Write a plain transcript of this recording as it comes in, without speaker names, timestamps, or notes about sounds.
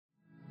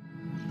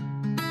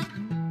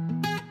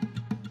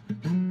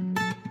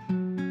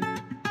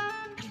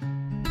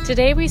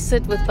Today we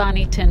sit with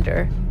Bonnie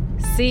Tinder,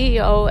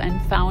 CEO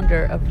and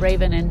founder of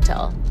Raven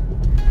Intel.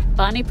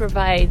 Bonnie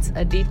provides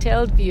a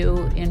detailed view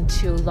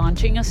into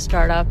launching a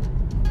startup,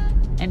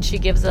 and she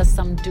gives us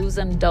some do's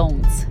and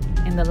don'ts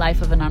in the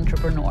life of an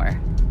entrepreneur.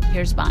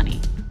 Here's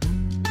Bonnie.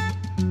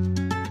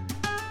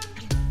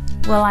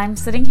 Well, I'm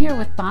sitting here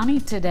with Bonnie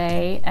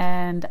today,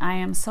 and I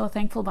am so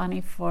thankful,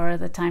 Bonnie, for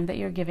the time that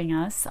you're giving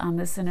us on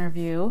this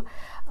interview.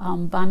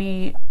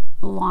 Bonnie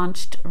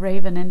launched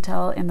Raven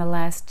Intel in the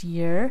last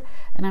year,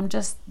 and I'm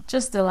just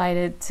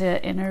delighted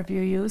to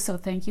interview you. So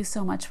thank you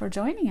so much for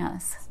joining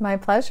us. It's my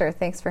pleasure.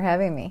 Thanks for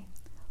having me.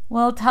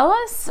 Well, tell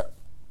us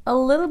a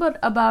little bit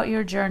about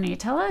your journey.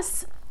 Tell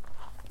us,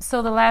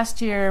 so the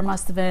last year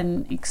must have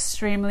been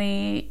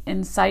extremely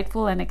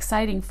insightful and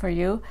exciting for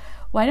you.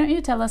 Why don't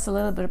you tell us a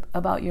little bit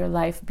about your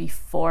life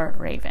before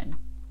Raven,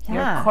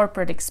 your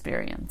corporate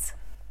experience?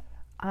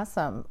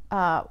 Awesome.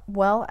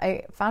 Well,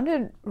 I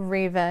founded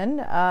Raven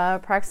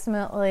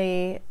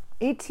approximately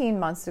 18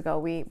 months ago.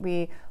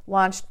 We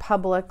launched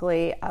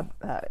publicly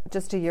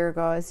just a year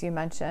ago, as you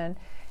mentioned.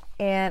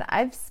 And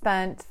I've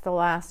spent the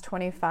last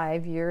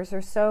 25 years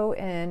or so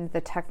in the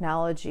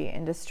technology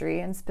industry,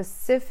 and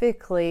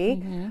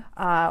specifically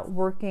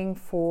working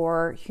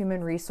for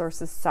human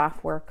resources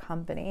software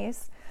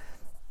companies.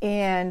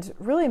 And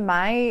really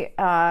my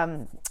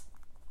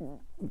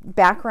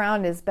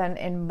background has been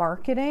in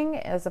marketing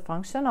as a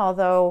function,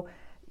 although,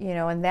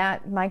 in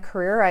my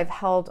career, I've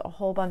held a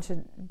whole bunch of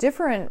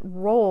different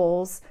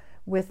roles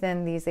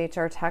within these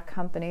HR tech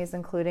companies,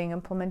 including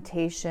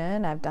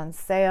implementation. I've done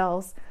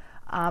sales,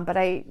 but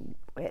I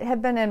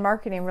have been in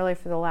marketing really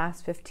for the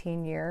last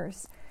 15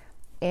 years.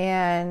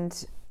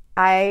 And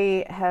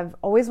I have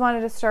always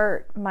wanted to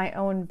start my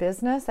own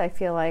business. I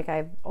feel like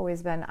I've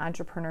always been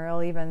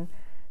entrepreneurial, even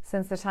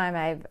since the time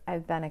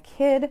I've been a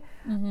kid,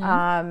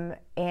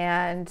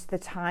 and the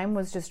time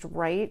was just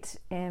right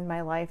in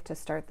my life to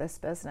start this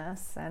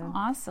business. And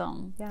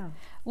awesome. Yeah.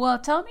 Well,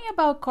 tell me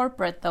about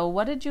corporate, though.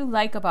 What did you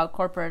like about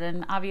corporate?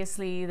 And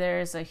obviously,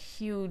 there's a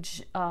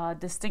huge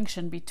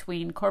distinction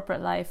between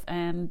corporate life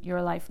and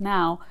your life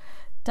now.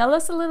 Tell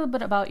us a little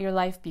bit about your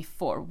life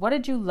before. What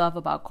did you love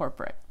about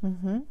corporate?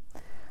 Well,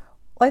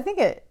 I think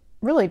it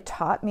really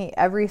taught me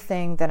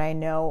everything that I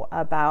know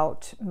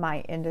about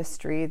my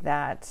industry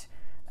that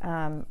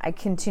I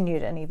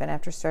continued in even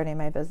after starting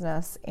my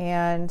business.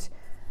 And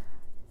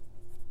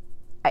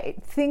I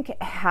think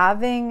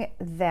having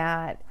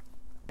that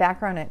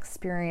background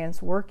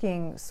experience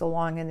working so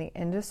long in the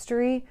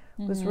industry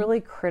was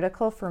really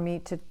critical for me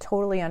to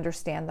totally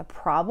understand the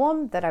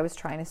problem that I was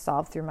trying to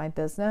solve through my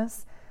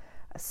business.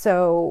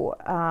 So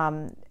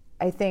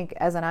I think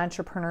as an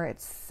entrepreneur,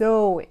 it's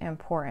so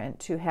important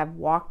to have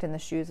walked in the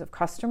shoes of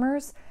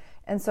customers.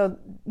 And so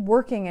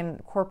working in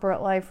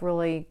corporate life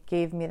really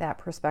gave me that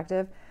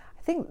perspective.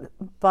 I think,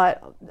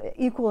 but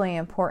equally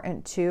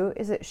important too,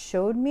 is it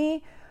showed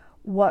me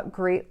what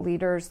great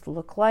leaders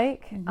look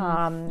like,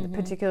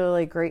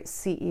 particularly great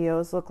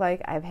CEOs look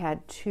like. I've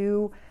had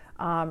two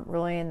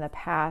really in the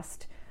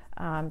past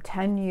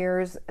 10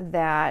 years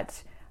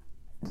that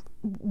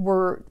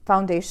were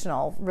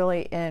foundational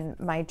really in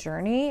my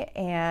journey,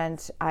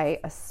 and I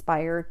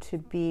aspire to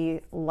be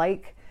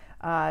like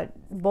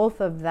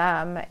both of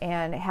them,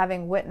 and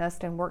having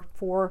witnessed and worked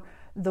for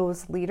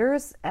those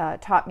leaders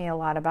taught me a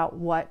lot about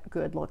what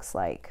good looks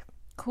like.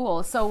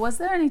 Cool. So was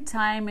there any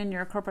time in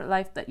your corporate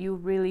life that you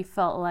really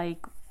felt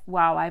like,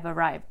 wow, I've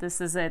arrived.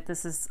 This is it.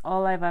 This is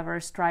all I've ever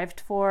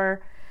strived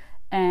for,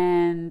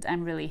 and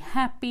I'm really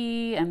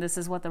happy, and this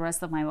is what the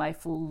rest of my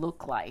life will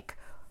look like?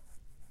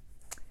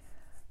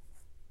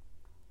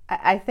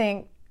 I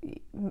think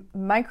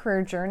my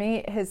career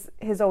journey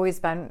has always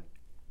been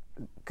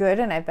good,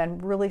 and I've been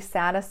really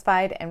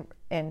satisfied,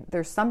 and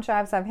there's some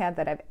jobs I've had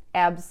that I've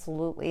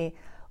absolutely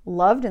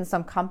loved, and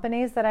some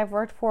companies that I've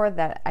worked for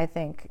that I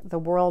think the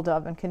world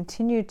of and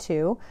continue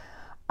to.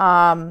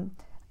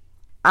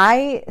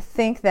 I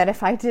think that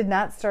if I did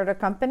not start a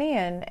company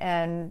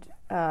and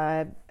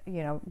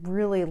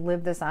really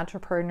live this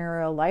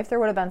entrepreneurial life, there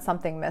would have been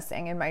something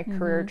missing in my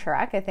career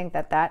track. I think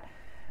that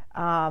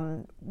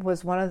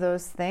was one of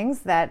those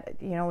things that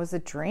was a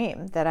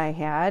dream that I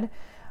had.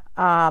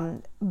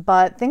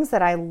 But things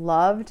that I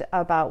loved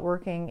about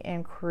working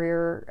in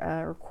career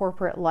or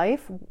corporate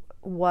life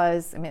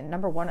was,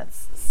 number one,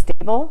 it's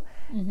stable,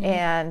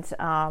 and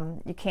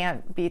you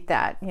can't beat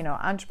that.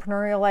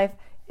 Entrepreneurial life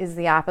is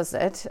the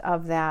opposite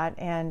of that,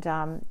 and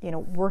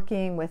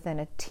working within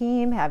a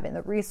team, having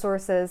the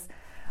resources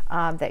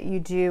that you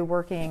do,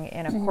 working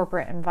in a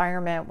corporate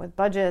environment with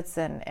budgets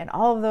and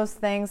all of those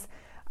things.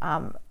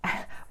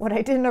 What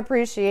I didn't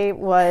appreciate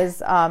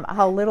was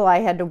how little I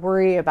had to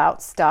worry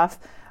about stuff.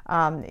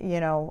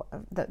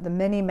 The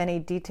many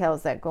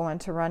details that go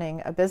into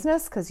running a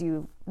business, because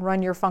you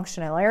run your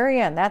functional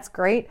area, and that's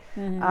great.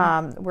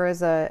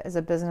 Whereas as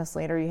a business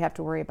leader, you have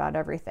to worry about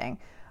everything.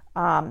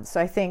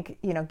 So I think,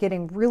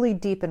 getting really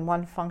deep in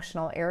one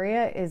functional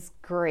area is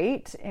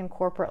great in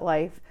corporate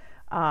life.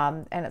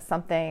 And it's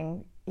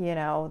something,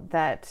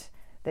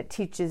 that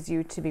teaches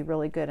you to be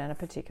really good in a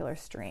particular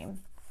stream.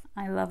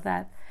 I love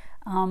that.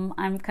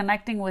 I'm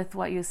connecting with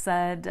what you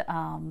said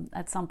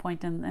at some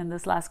point in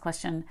this last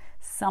question.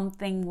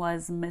 Something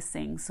was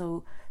missing.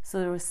 So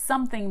there was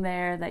something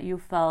there that you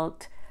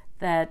felt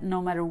that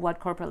no matter what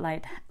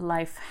corporate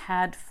life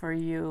had for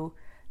you,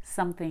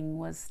 something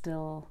was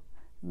still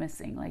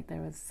missing. Like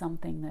there was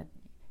something that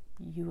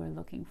you were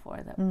looking for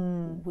that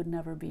would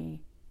never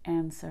be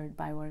answered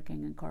by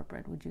working in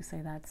corporate. Would you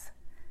say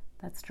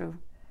that's true?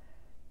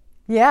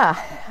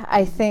 Yeah,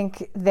 I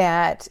think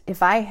that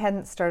if I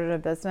hadn't started a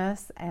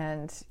business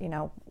and,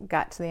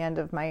 got to the end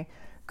of my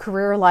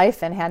career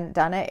life and hadn't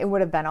done it,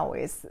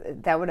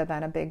 that would have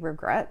been a big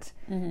regret.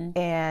 Mm-hmm.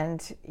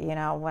 And,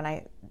 when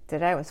I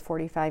did it, I was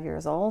 45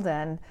 years old.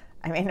 And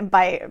I mean,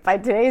 by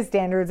today's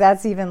standards,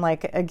 that's even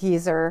like a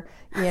geezer,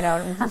 in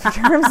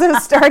terms of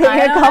starting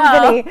a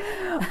company.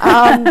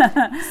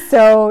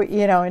 So,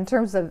 in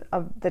terms of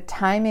the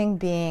timing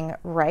being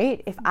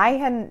right, if I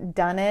hadn't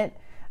done it,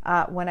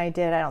 when I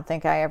did, I don't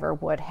think I ever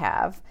would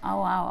have. Oh,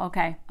 wow.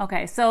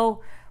 Okay.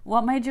 So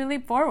what made you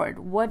leap forward?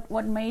 What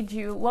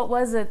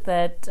was it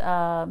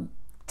that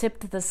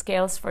tipped the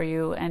scales for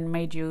you and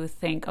made you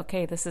think,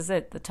 okay, this is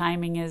it. The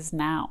timing is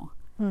now.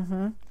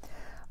 Mm-hmm.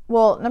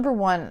 Well, number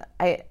one,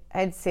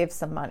 I'd saved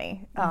some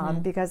money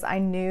because I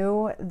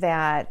knew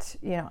that,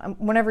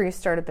 whenever you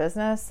start a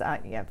business,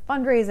 you have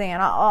fundraising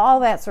and all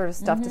that sort of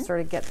stuff to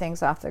sort of get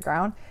things off the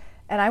ground.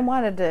 And I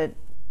wanted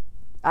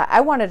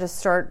to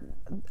start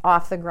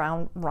off the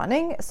ground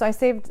running. So I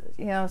saved,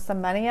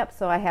 some money up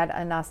so I had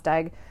a nest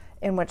egg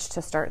in which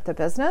to start the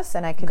business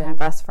and I could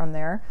invest from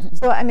there.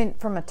 So, I mean,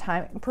 from a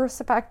time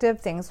perspective,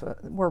 things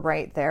were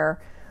right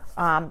there.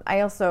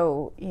 I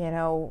also,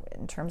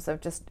 in terms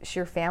of just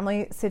sheer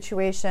family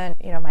situation,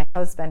 my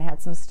husband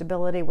had some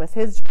stability with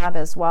his job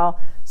as well.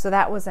 So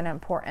that was an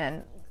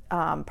important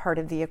part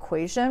of the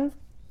equation,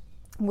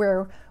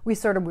 where we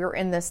were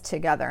in this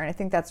together. And I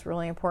think that's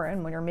really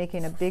important when you're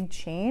making a big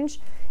change,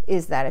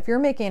 is that if you're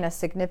making a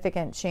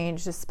significant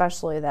change,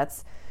 especially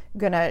that's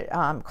going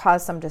to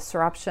cause some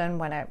disruption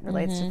when it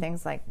relates to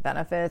things like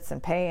benefits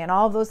and pay and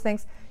all of those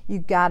things, you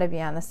got to be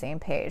on the same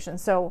page. And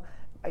so,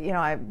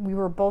 we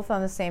were both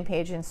on the same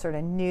page and sort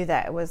of knew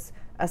that it was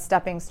a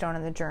stepping stone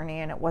in the journey,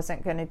 and it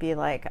wasn't going to be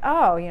like,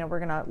 oh, we're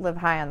going to live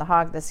high on the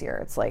hog this year.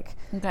 It's like,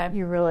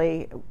 we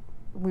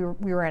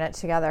were in it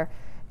together.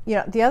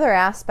 The other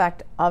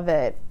aspect of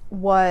it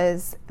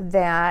was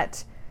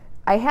that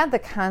I had the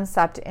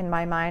concept in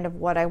my mind of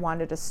what I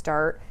wanted to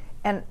start.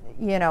 And,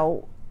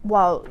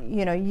 while,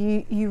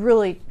 you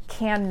really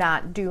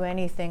cannot do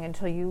anything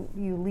until you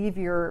leave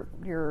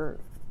your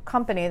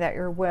company that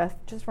you're with,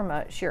 just from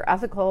a sheer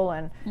ethical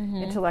and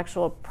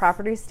intellectual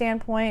property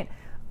standpoint,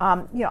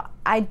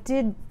 I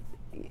did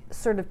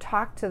sort of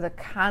talk to the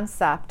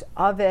concept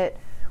of it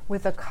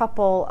with a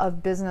couple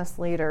of business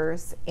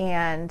leaders,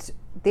 and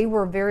they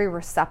were very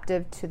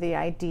receptive to the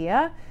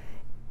idea,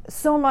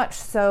 so much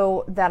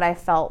so that I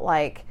felt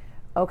like,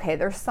 okay,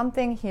 there's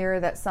something here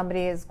that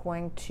somebody is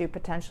going to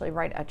potentially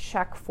write a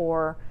check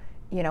for,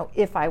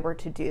 if I were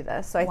to do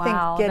this. So I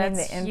think getting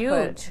the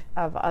input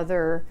of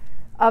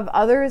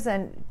others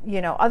and,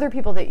 other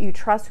people that you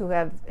trust who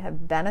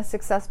have been a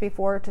success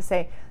before, to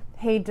say,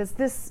 hey, does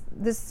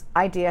this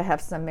idea have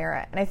some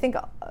merit? And I think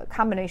a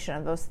combination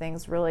of those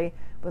things really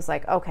was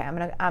like, okay, I'm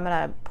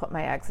gonna put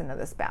my eggs into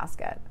this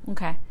basket.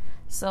 Okay.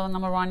 So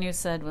number one, you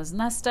said, was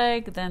nest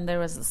egg. Then there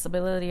was the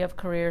stability of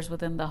careers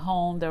within the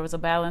home. There was a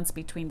balance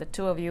between the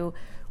two of you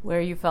where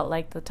you felt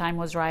like the time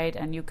was right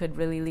and you could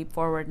really leap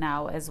forward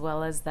now, as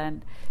well as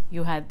then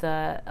you had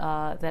that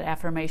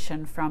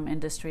affirmation from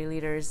industry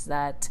leaders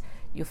that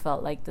you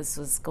felt like this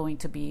was going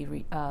to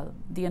be,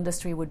 the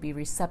industry would be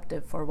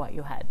receptive for what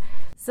you had.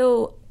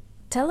 So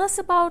tell us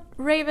about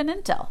Raven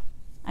Intel.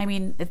 I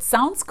mean, it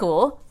sounds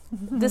cool.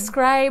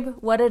 Describe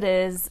what it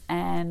is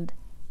and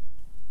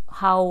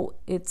how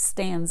it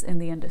stands in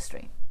the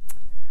industry.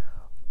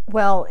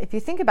 Well, if you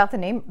think about the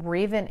name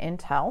Raven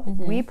Intel,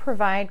 we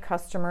provide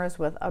customers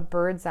with a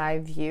bird's eye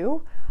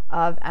view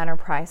of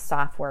enterprise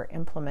software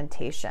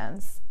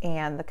implementations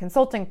and the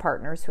consulting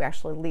partners who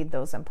actually lead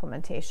those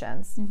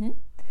implementations.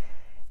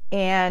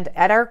 And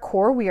at our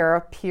core, we are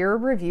a peer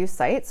review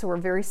site, so we're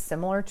very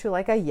similar to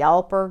like a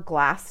Yelp or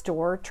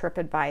Glassdoor,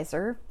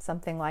 TripAdvisor,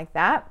 something like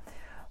that.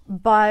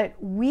 But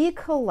we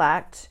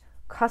collect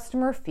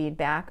customer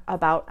feedback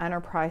about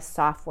enterprise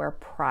software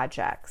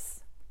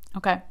projects.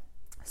 Okay.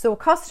 So a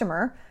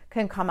customer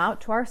can come out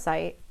to our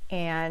site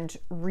and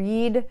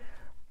read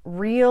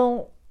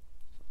real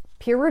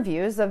peer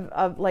reviews of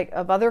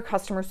other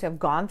customers who have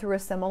gone through a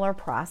similar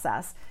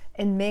process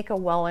and make a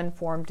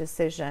well-informed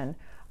decision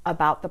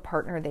about the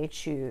partner they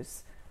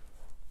choose.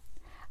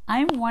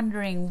 I'm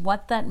wondering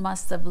what that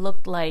must have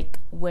looked like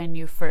when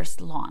you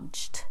first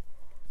launched.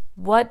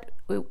 What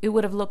it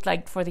would have looked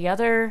like for the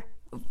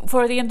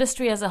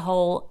industry as a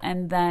whole,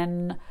 and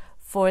then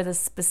for the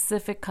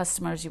specific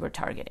customers you were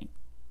targeting.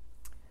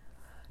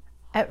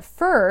 At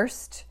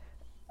first,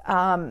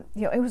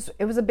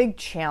 it was a big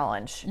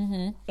challenge.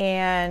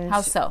 And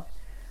how so?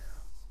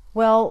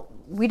 Well,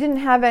 we didn't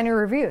have any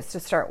reviews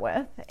to start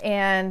with,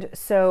 and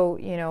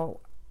so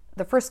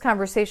the first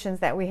conversations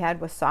that we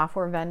had with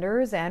software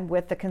vendors and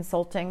with the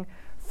consulting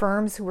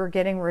firms who were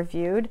getting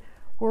reviewed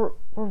were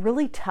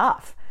really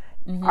tough.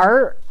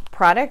 Our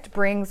product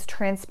brings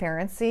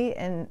transparency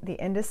in the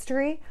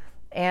industry,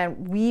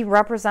 and we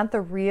represent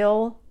the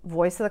real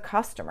voice of the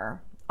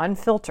customer,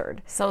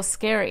 unfiltered. So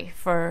scary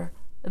for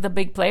the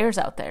big players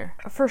out there.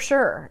 For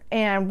sure.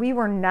 And we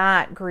were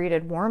not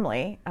greeted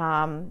warmly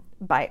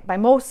by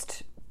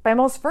most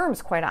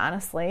firms, quite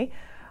honestly.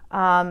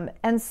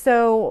 And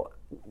so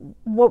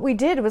what we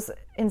did was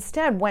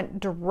instead went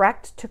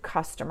direct to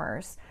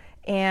customers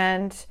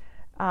and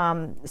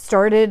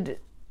started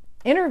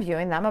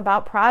interviewing them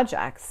about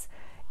projects.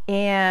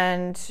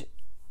 And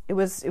it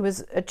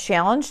was a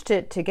challenge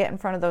to get in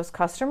front of those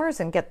customers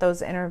and get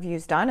those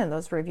interviews done and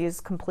those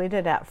reviews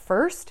completed at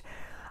first.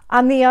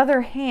 On the other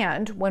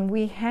hand, when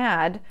we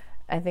had,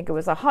 I think it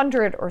was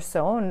 100 or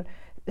so,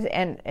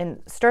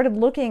 and started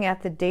looking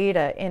at the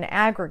data in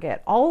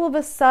aggregate, all of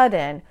a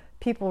sudden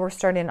people were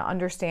starting to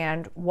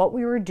understand what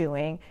we were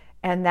doing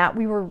and that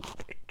we were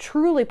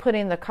truly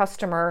putting the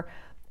customer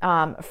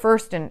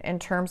first in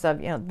terms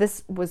of,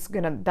 this was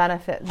going to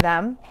benefit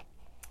them.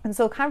 And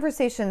so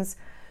conversations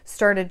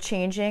started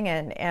changing,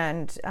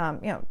 and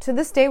to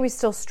this day we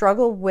still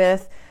struggle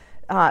with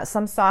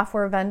some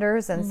software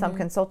vendors and some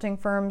consulting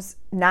firms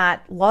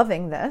not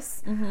loving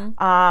this,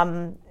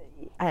 and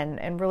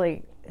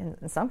really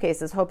in some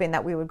cases hoping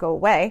that we would go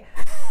away.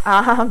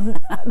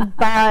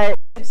 But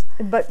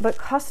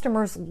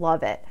customers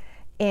love it,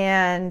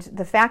 and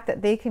the fact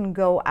that they can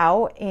go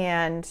out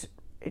and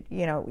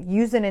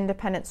use an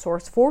independent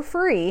source for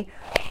free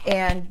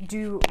and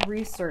do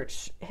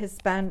research has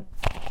been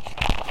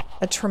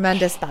a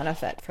tremendous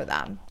benefit for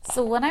them.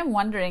 So what I'm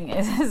wondering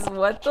is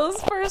what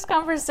those first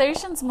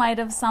conversations might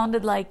have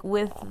sounded like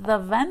with the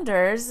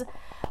vendors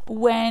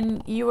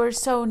when you were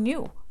so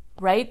new,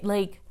 right?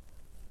 Like,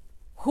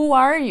 who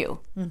are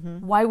you?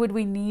 Why would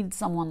we need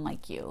someone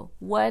like you?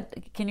 What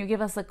can you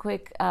give us a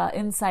quick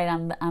insight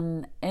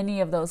on any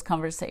of those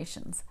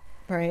conversations?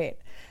 Right.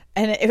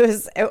 And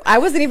I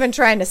wasn't even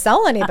trying to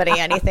sell anybody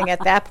anything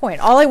at that point.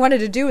 All I wanted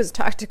to do was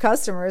talk to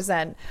customers.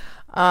 And,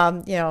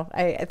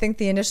 I think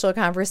the initial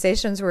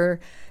conversations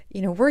were,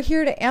 we're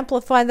here to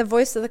amplify the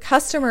voice of the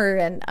customer.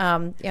 And,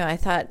 I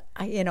thought,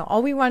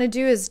 all we want to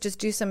do is just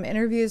do some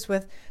interviews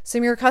with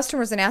some of your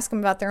customers and ask them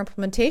about their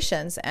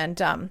implementations.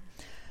 And,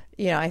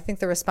 I think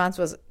the response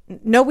was,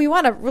 no, we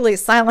want to really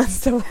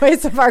silence the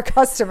voice of our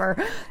customer.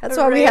 That's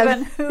why we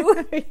have.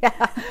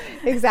 Yeah,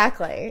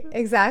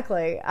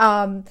 exactly.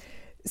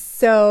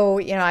 So,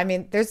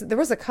 there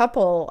was a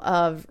couple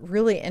of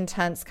really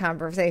intense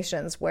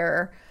conversations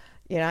where,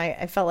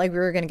 I felt like we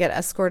were going to get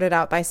escorted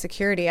out by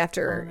security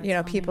after,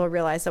 people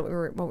realized that what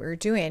we were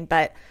doing.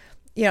 But,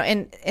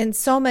 in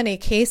so many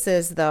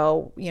cases,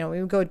 though, we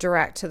would go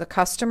direct to the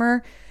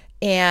customer,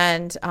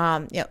 and,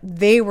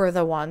 they were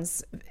the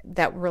ones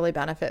that really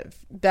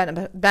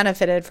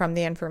benefited from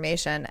the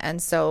information.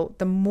 And so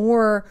the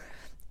more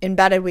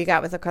embedded we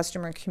got with the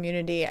customer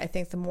community, I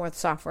think the more the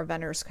software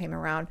vendors came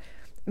around.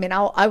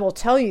 I will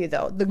tell you,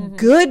 though, the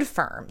good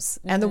firms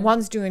and the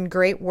ones doing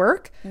great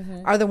work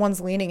are the ones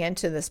leaning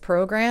into this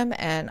program.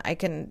 And I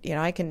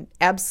can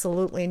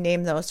absolutely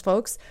name those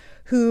folks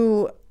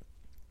who,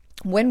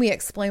 when we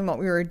explained what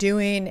we were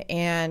doing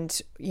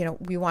and,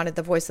 we wanted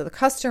the voice of the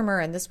customer,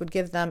 and this would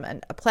give them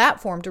a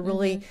platform to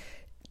really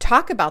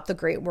talk about the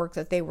great work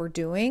that they were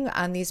doing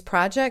on these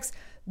projects.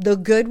 The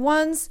good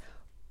ones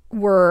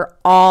were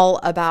all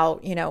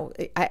about,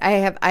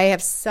 I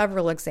have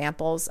several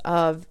examples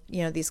of,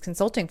 these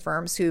consulting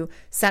firms who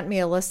sent me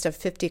a list of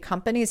 50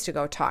 companies to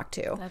go talk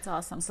to. That's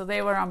awesome. So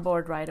they were on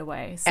board right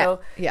away.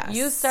 So yes.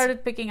 You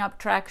started picking up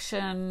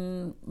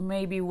traction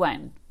maybe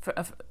when?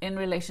 In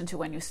relation to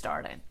when you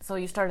started. So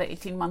you started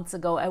 18 months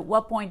ago. At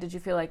what point did you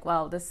feel like,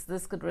 wow, this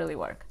could really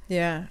work?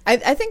 Yeah. I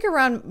think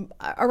around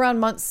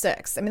month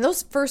 6.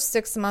 Those first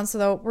 6 months,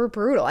 though, were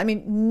brutal.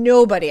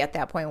 Nobody at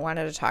that point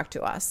wanted to talk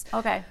to us.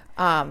 Okay.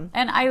 And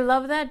I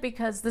love that,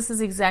 because this is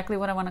exactly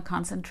what I want to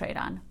concentrate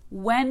on.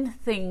 When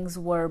things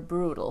were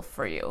brutal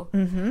for you,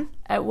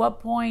 at what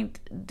point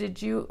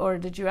did you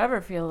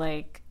ever feel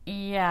like,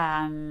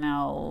 yeah,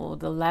 no,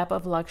 the lap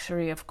of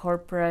luxury of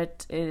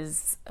corporate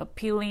is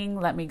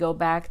appealing. Let me go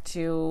back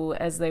to,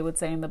 as they would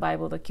say in the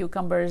Bible, the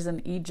cucumbers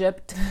in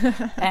Egypt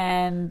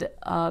and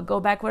go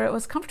back where it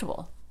was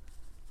comfortable?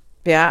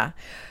 Yeah.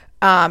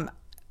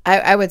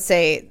 I would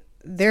say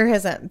there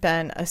hasn't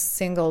been a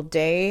single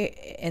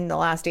day in the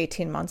last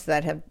 18 months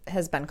that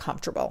has been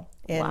comfortable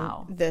in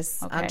this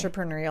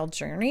entrepreneurial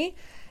journey.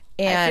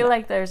 And I feel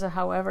like there's a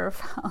however.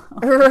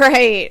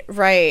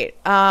 Right.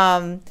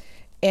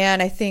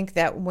 And I think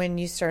that when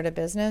you start a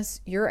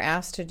business, you're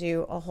asked to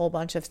do a whole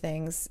bunch of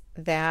things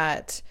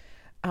that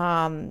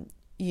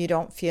you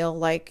don't feel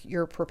like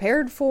you're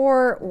prepared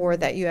for or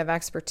that you have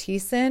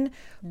expertise in,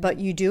 but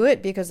you do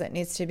it because it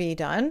needs to be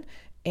done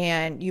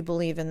and you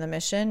believe in the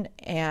mission.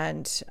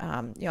 And,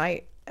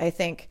 I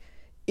think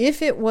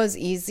if it was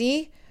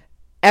easy,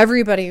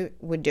 everybody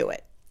would do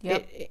it.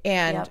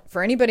 Yep.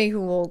 For anybody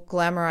who will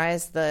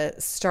glamorize the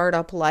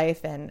startup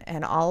life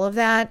and all of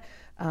that,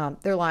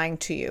 they're lying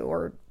to you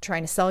or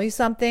trying to sell you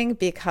something,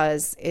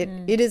 because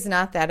it is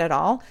not that at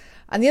all.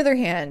 On the other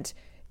hand,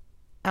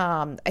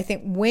 I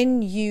think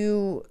when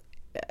you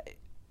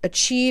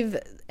achieve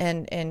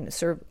and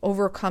sort of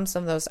overcome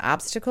some of those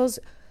obstacles,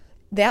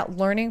 that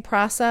learning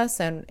process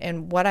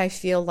and what I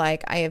feel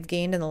like I have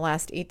gained in the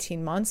last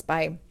 18 months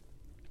by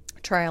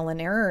trial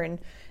and error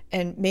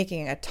and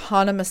making a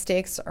ton of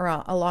mistakes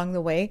along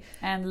the way.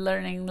 And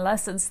learning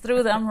lessons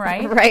through them,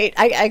 right? Right.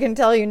 I can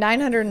tell you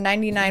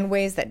 999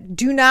 ways that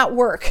do not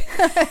work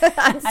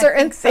on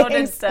certain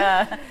things.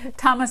 So did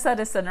Thomas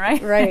Edison,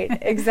 right? Right.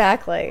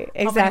 Exactly.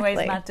 How many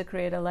ways not to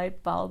create a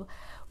light bulb?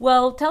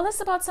 Well, tell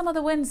us about some of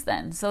the wins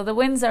then. So the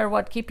wins are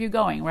what keep you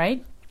going,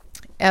 right?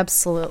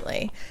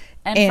 Absolutely.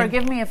 And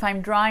forgive me if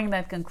I'm drawing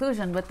that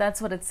conclusion, but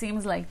that's what it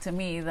seems like to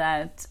me,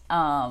 that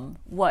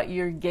what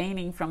you're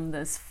gaining from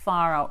this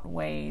far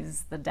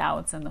outweighs the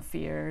doubts and the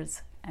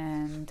fears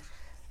and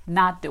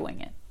not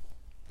doing it.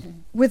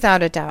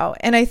 Without a doubt.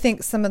 And I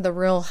think some of the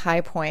real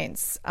high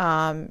points,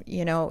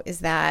 is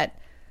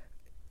that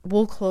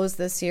we'll close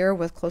this year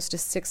with close to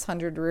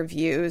 600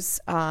 reviews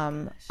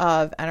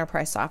of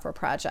enterprise software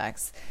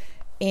projects.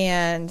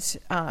 And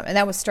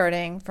that was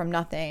starting from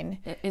nothing.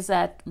 Is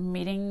that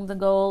meeting the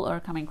goal or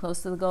coming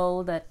close to the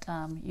goal that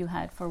you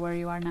had for where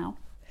you are now?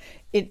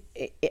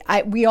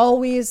 We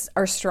always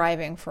are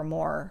striving for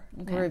more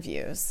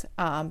reviews,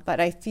 but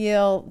I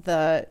feel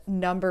the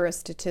number is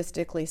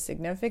statistically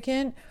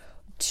significant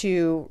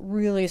to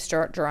really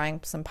start drawing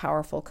some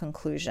powerful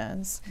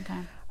conclusions.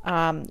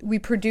 Okay. We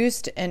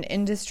produced an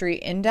industry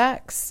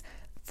index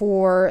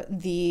for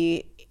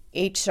the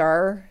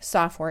HR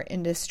software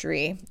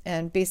industry,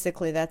 and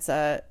basically that's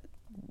a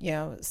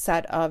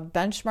set of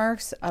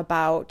benchmarks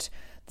about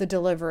the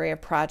delivery of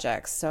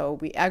projects. So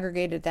we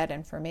aggregated that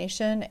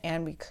information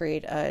and we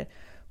create a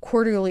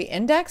quarterly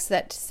index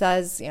that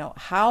says,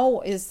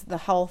 how is the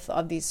health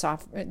of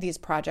these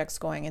projects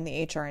going in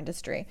the HR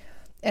industry.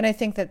 And I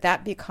think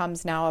that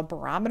becomes now a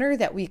barometer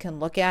that we can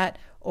look at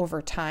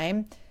over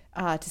time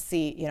to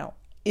see,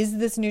 is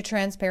this new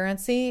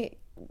transparency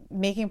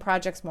making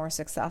projects more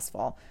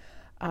successful?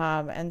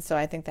 And so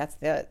I think that's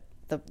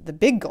the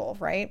big goal,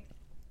 right?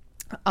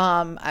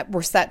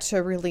 We're set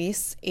to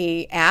release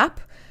a app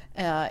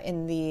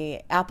in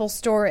the Apple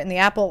Store, in the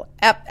Apple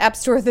App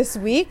Store this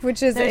week,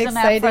 which is There's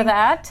exciting. An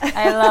app for that.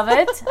 I love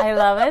it. I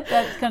love it.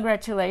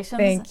 Congratulations.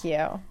 Thank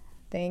you.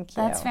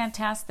 That's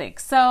fantastic.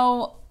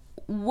 So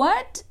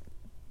what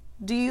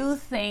do you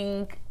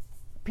think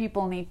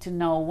people need to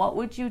know? What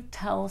would you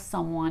tell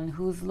someone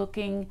who's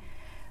looking,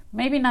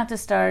 maybe not to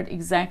start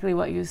exactly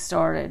what you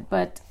started,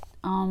 but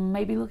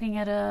maybe looking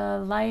at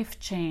a life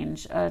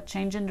change, a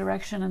change in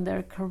direction in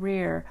their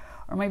career,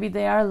 or maybe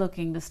they are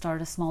looking to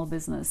start a small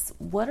business?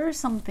 What are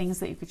some things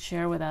that you could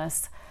share with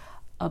us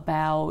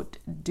about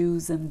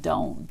do's and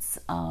don'ts,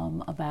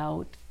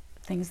 about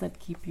things that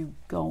keep you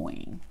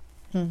going?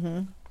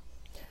 Mm-hmm.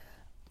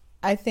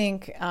 I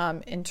think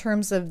in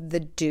terms of the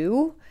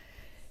do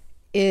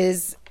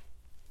is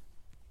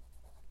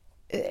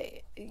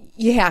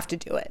you have to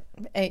do it,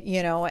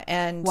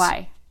 and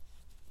why?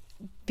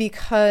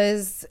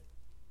 Because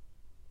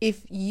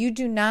if you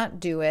do not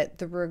do it,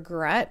 the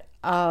regret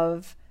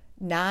of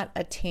not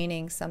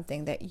attaining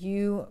something that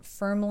you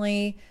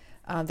firmly,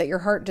 that your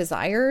heart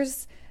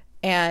desires,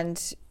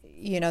 and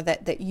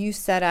that you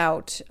set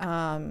out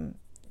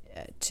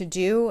to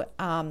do,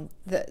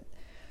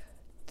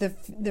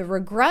 the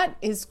regret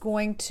is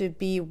going to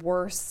be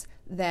worse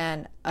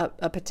than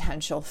a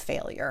potential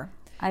failure.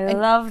 I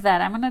love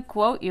that. I'm going to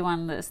quote you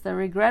on this. The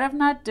regret of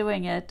not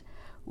doing it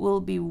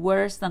will be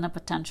worse than a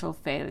potential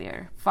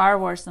failure. Far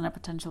worse than a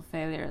potential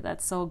failure.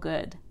 That's so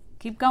good.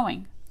 Keep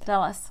going.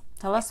 Tell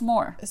us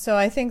more. So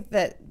I think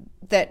that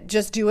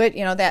just do it,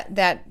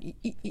 that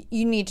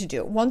you need to do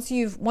it. Once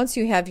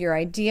you have your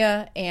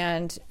idea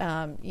and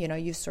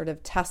you've sort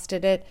of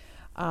tested it,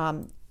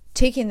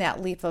 taking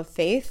that leap of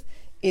faith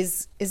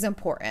is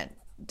important,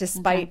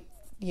 despite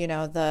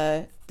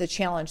the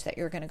challenge that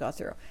you're going to go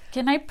through.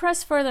 Can I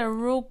press further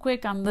real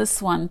quick on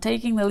this one,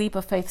 taking the leap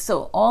of faith?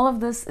 So all of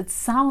this, it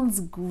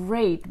sounds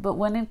great, but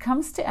when it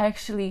comes to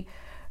actually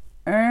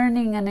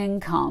earning an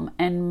income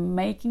and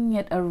making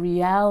it a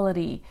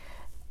reality,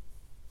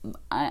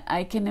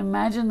 I can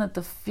imagine that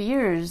the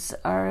fears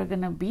are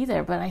going to be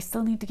there, but I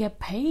still need to get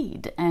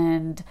paid.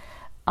 And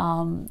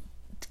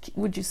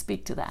would you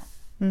speak to that?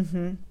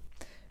 Mm-hmm.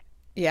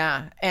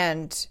 Yeah,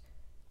 and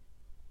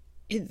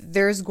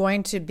there's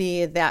going to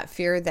be that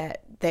fear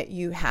that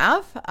you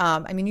have.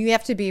 You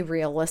have to be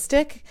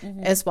realistic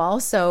as well.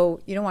 So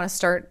you don't want to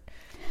start,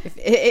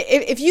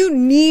 if you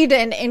need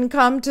an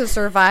income to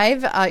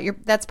survive,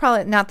 that's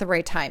probably not the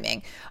right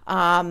timing.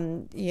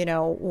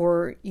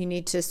 Or you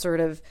need to sort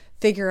of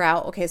figure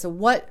out, okay, so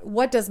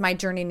what does my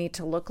journey need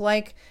to look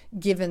like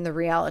given the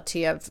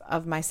reality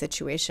of my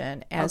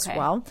situation as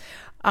well.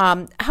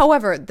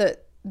 However,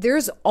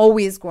 there's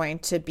always going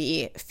to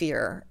be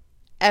fear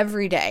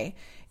every day.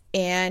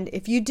 And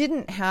if you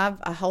didn't have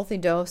a healthy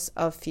dose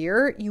of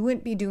fear, you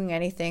wouldn't be doing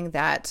anything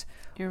that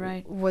You're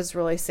right. was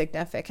really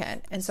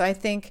significant. And so I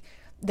think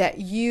that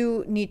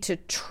you need to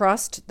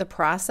trust the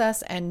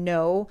process and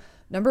know,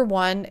 number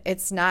one,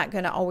 it's not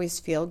going to always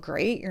feel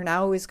great. You're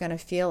not always going to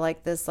feel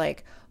like this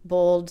like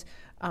bold,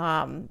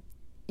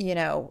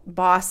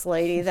 boss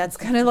lady that's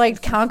going to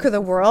like conquer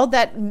the world.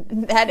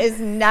 That is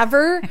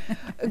never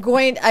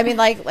going. I mean,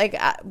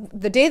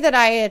 the day that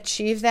I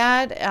achieve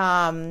that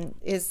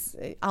is,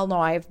 I'll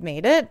know I've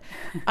made it.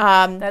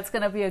 That's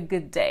going to be a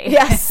good day.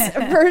 Yes,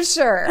 for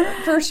sure.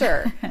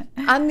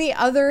 On the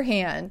other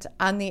hand,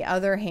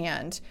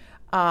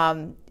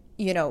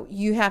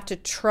 you have to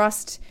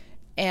trust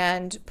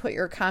and put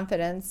your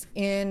confidence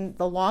in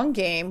the long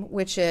game,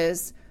 which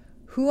is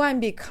who I'm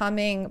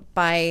becoming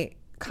by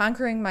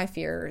conquering my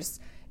fears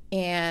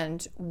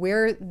and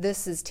where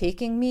this is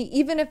taking me.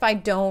 Even if I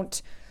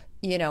don't,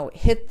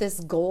 hit this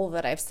goal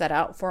that I've set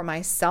out for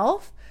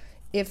myself,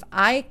 if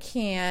I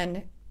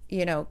can,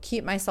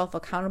 keep myself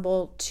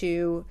accountable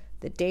to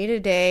the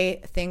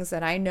day-to-day things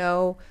that I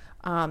know,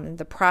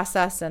 the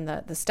process and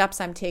the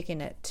steps I'm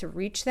taking to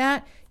reach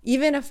that,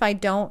 even if I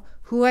don't,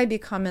 who I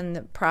become in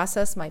the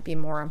process might be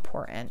more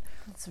important.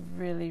 That's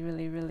really,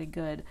 really, really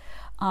good.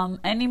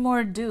 Any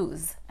more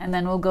do's? And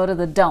then we'll go to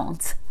the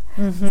don'ts.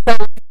 Mm-hmm. So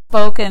we've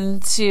spoken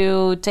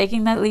to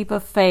taking that leap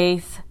of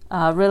faith,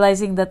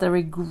 realizing that the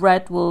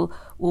regret will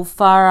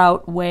far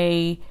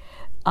outweigh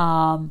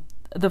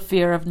the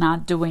fear of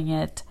not doing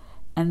it.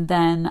 And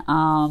then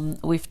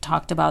we've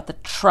talked about the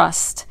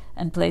trust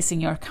and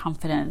placing your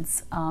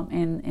confidence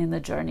in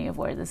the journey of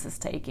where this is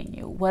taking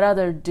you. What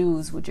other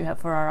do's would you have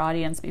for our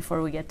audience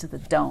before we get to the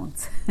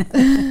don'ts?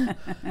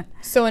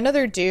 So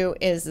another do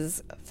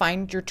is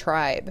find your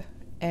tribe.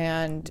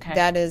 And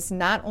that is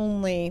not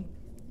only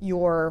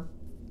your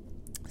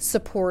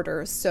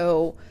supporters.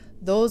 So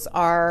those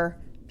are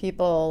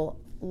people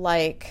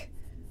like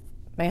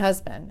my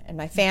husband and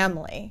my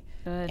family.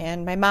 Good.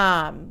 And my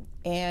mom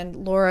and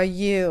Laura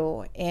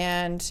Yu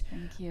and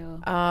thank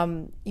you.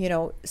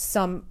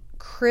 Some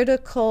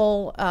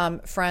critical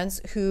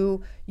friends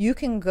who you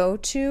can go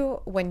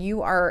to when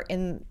you are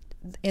in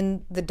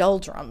the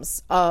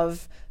doldrums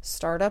of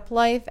startup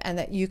life and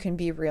that you can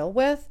be real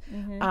with.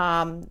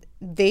 Mm-hmm.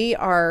 They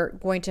are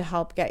going to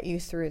help get you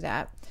through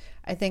that.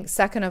 I think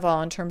second of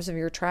all, in terms of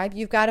your tribe,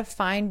 you've got to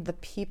find the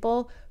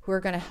people who are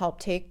going to help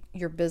take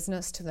your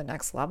business to the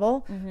next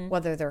level, mm-hmm.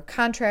 whether they're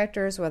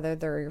contractors, whether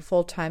they're your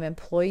full-time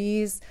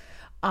employees.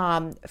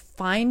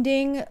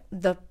 Finding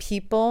the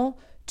people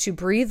to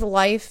breathe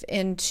life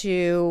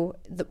into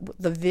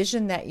the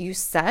vision that you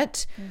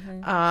set.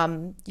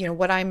 Mm-hmm.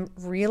 What I'm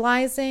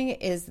realizing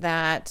is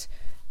that,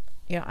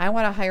 I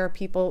want to hire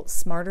people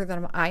smarter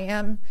than I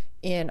am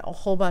in a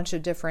whole bunch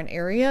of different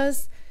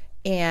areas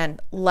and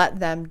let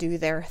them do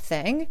their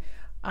thing.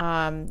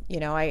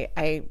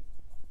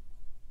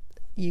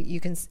 You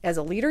can, as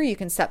a leader, you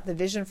can set the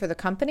vision for the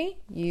company.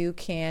 You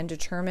can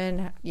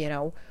determine,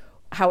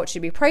 how it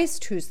should be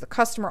priced, who's the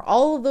customer,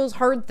 all of those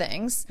hard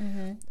things.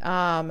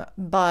 Mm-hmm.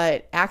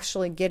 But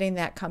actually getting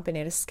that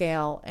company to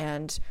scale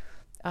and,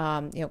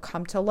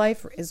 come to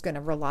life is going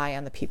to rely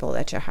on the people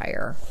that you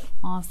hire.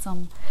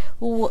 Awesome.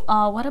 Well,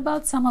 what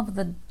about some of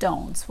the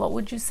don'ts? What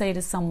would you say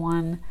to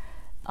someone,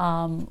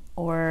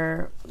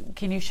 or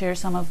can you share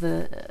some of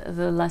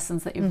the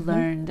lessons that you've mm-hmm.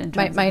 learned in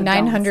terms my of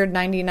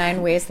 999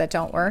 don'ts? Ways that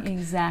don't work?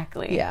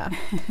 Exactly. Yeah.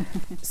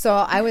 So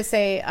I would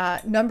say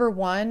number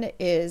one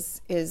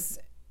is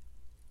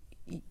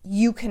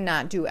you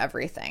cannot do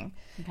everything.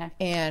 Okay.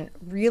 And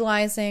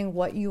realizing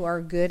what you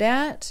are good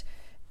at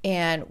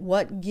and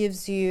what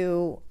gives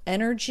you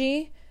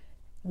energy,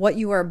 what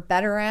you are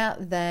better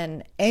at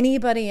than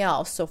anybody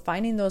else. So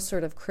finding those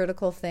sort of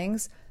critical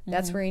things,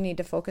 that's mm-hmm. where you need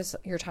to focus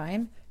your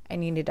time,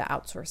 and you need to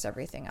outsource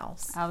everything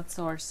else.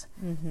 Outsource.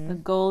 Mm-hmm. The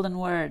golden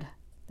word.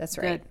 That's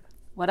right. Good.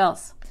 What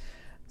else?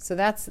 So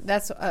that's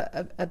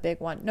a big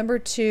one. Number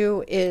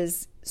two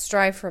is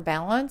strive for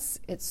balance.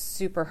 It's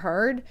super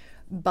hard,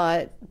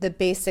 but the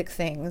basic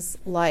things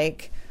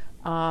like,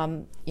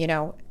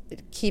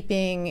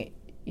 keeping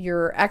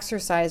your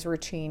exercise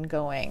routine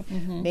going,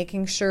 mm-hmm.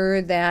 making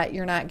sure that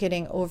you're not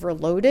getting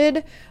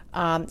overloaded.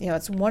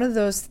 It's one of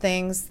those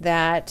things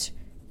that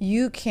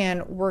you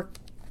can work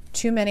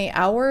too many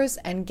hours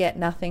and get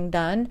nothing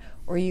done,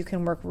 or you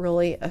can work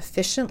really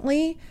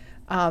efficiently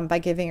by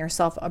giving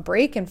yourself a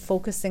break and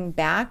focusing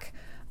back,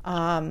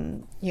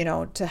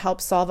 to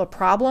help solve a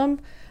problem.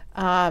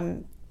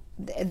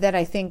 That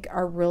I think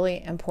are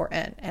really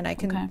important. And I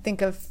can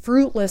think of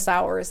fruitless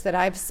hours that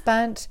I've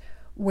spent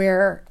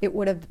where it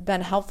would have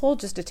been helpful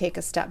just to take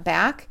a step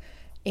back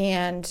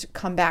and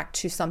come back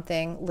to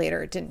something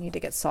later. It didn't need to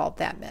get solved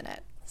that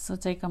minute. So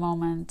take a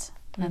moment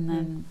and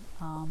mm-hmm.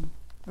 then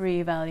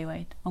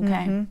reevaluate. Okay.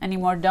 Mm-hmm. Any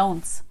more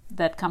don'ts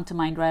that come to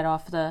mind right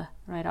off the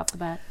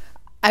bat?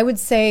 I would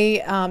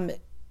say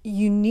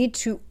you need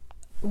to,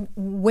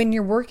 when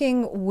you're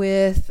working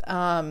with,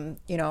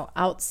 outside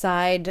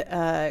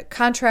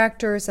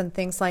contractors and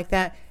things like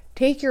that,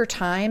 take your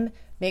time,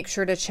 make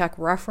sure to check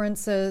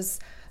references,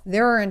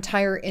 there are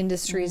entire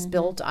industries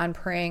built on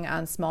preying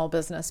on small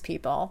business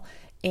people.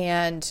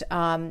 And,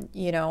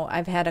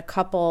 I've had a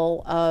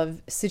couple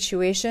of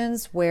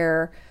situations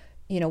where,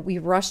 we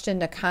rushed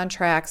into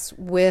contracts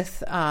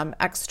with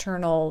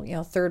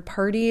external, third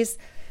parties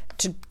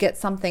to get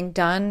something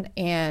done,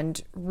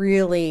 and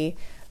really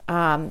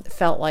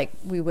felt like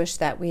we wish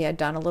that we had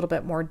done a little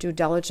bit more due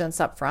diligence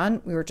up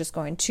front. We were just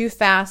going too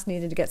fast,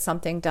 needed to get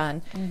something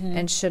done,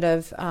 and should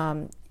have,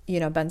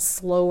 been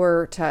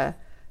slower to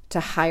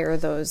hire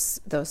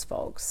those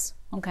folks.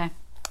 Okay.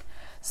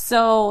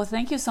 So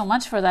thank you so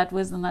much for that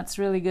wisdom. That's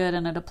really good,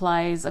 and it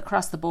applies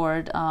across the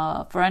board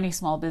for any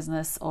small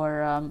business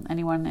or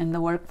anyone in the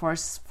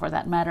workforce for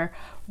that matter.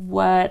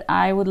 What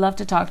I would love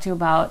to talk to you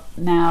about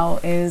now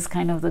is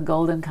kind of the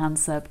golden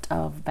concept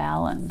of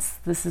balance.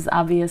 This is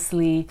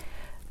obviously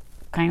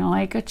kind of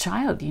like a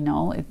child,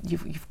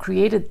 you've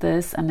created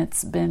this, and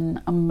it's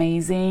been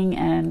amazing,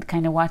 and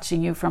kind of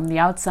watching you from the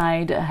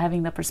outside,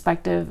 having the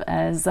perspective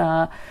as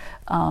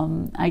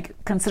I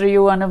consider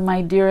you one of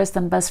my dearest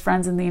and best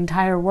friends in the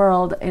entire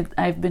world.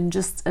 I've been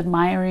just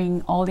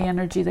admiring all the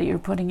energy that you're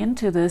putting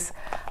into this.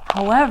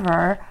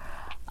 However,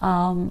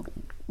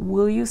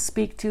 will you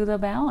speak to the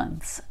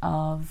balance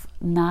of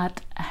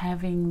not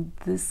having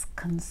this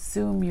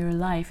consume your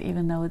life,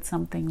 even though it's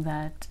something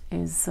that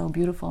is so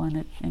beautiful and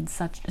it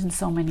in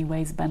so many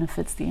ways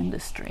benefits the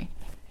industry?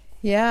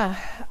 Yeah.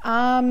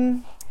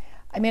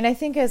 I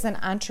think as an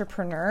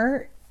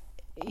entrepreneur,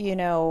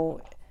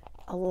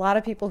 a lot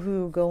of people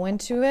who go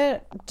into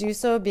it do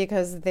so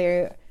because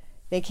they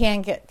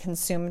can get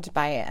consumed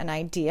by an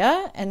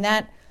idea, and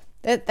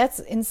that's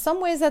in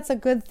some ways that's a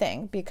good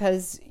thing,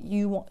 because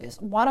you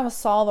want to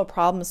solve a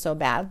problem so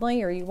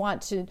badly, or you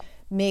want to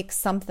make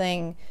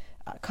something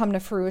come to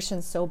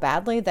fruition so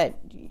badly that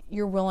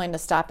you're willing to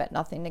stop at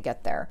nothing to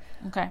get there.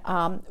 Okay.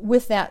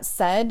 With that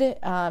said,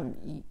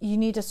 you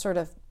need to sort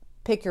of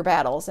pick your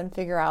battles and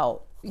figure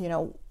out,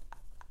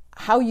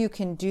 how you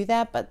can do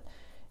that, but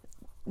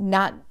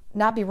not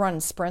be running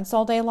sprints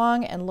all day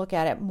long, and look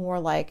at it more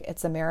like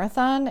it's a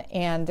marathon,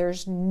 and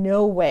there's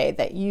no way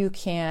that you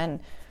can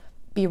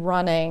be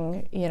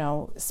running,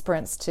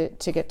 sprints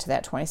to get to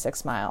that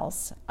 26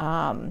 miles.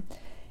 I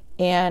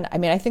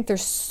think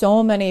there's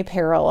so many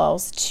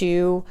parallels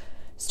to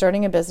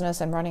starting a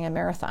business and running a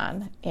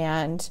marathon.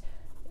 And,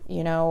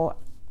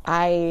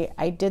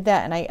 I did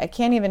that, and I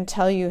can't even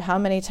tell you how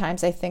many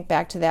times I think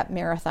back to that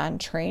marathon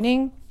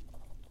training,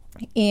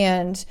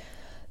 and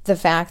the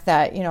fact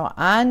that,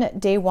 on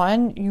day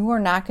one, you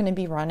are not going to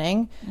be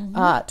running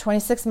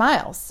 26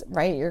 miles,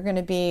 right? You're going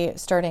to be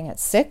starting at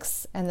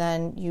 6, and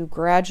then you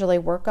gradually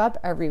work up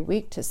every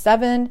week to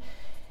 7.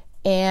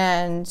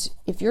 And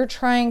if you're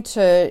trying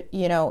to,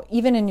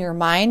 even in your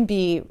mind,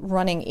 be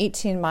running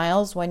 18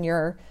 miles when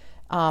you're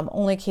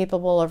only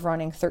capable of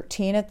running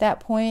 13 at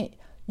that point,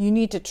 you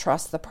need to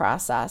trust the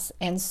process.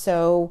 And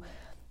so,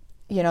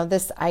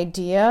 this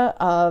idea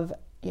of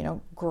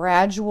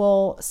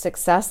gradual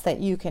success that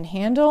you can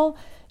handle,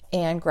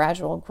 and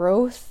gradual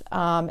growth,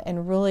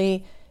 and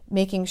really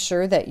making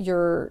sure that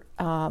you're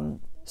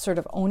sort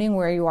of owning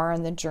where you are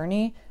in the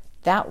journey.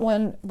 That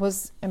one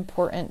was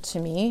important to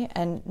me,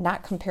 and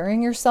not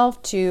comparing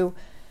yourself to,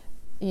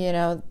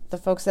 the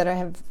folks that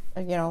have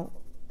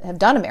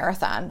done a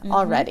marathon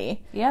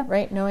already. Yeah.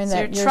 Right. Knowing so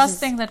that you're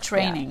trusting the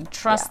training,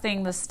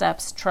 trusting the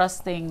steps,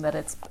 trusting that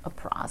it's a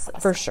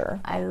process. For sure.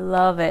 I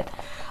love it.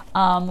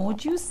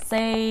 Would you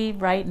say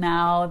right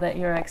now that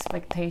your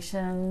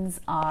expectations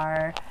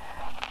are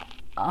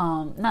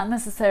not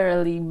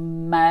necessarily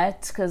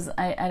met? Because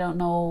I don't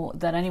know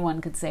that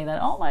anyone could say that,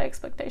 oh, my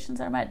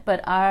expectations are met,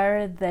 but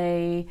are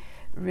they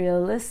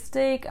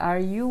realistic? Are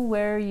you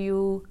where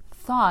you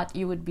thought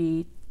you would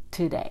be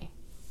today?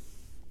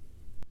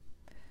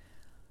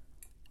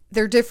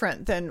 They're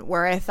different than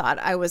where I thought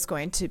I was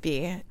going to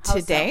be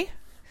today.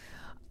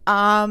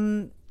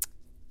 In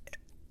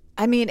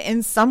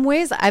some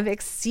ways, I've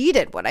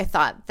exceeded what I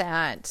thought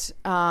that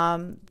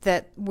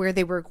where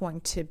they were going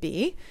to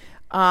be.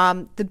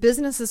 The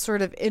business has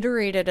sort of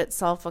iterated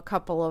itself a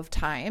couple of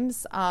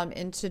times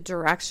into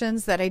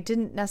directions that I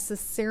didn't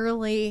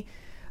necessarily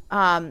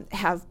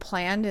have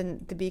planned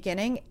in the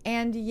beginning,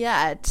 and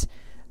yet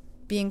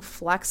being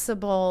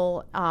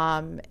flexible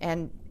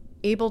and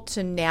able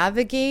to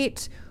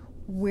navigate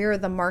where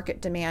the market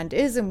demand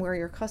is and where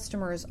your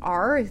customers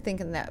are. I think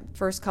in that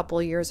first couple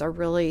of years are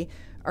really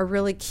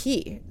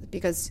key,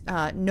 because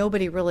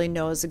nobody really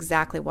knows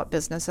exactly what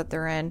business that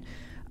they're in,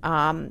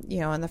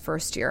 in the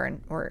first year,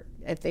 or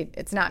if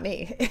it's not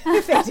me,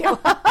 if they do.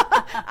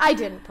 I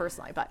didn't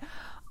personally, but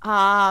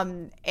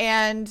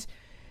and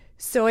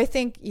so I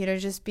think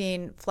just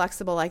being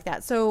flexible like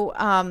that. So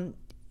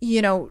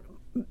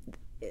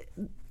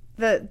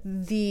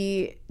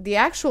the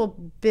actual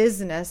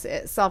business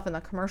itself and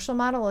the commercial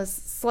model is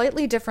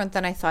slightly different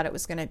than I thought it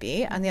was going to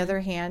be. On the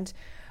other hand,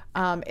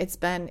 it's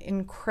been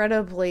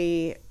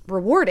incredibly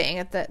rewarding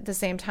at the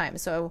same time.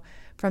 So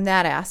from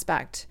that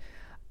aspect,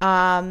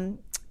 and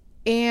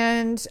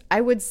I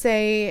would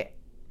say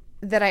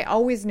that I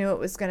always knew it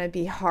was going to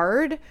be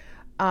hard.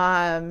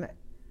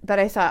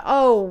 I thought,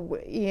 oh,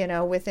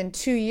 within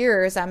 2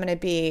 years, I'm going to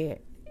be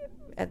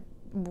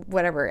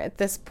at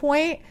this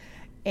point.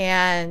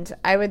 And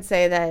I would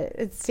say that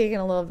it's taken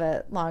a little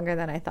bit longer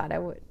than I thought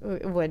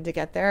it would to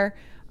get there.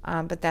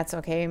 But that's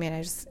okay. I mean,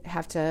 I just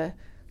have to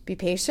be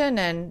patient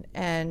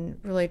and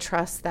really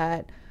trust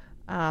that,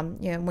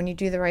 when you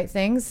do the right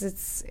things,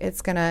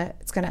 it's gonna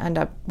end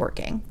up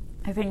working.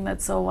 I think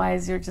that's so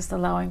wise. You're just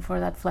allowing for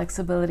that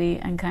flexibility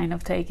and kind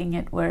of taking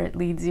it where it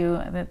leads you.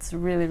 And it's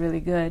really, really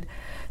good.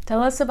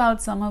 Tell us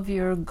about some of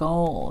your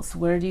goals.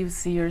 Where do you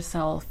see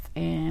yourself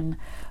in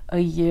a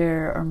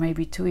year or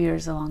maybe 2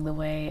 years along the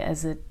way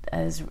as it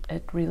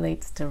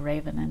relates to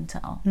Raven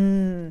Intel?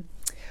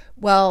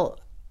 Well,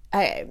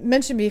 I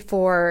mentioned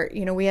before,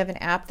 we have an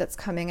app that's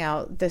coming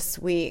out this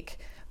week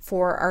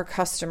for our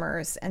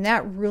customers, and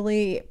that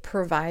really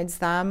provides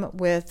them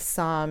with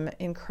some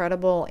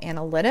incredible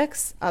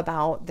analytics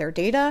about their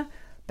data,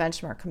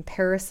 benchmark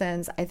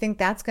comparisons. I think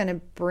that's going to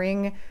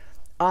bring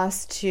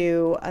us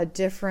to a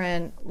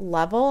different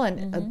level,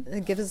 and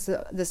it gives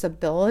us this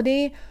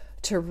ability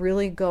to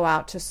really go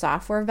out to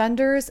software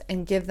vendors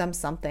and give them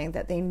something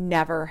that they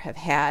never have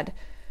had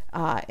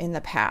in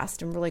the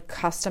past, and really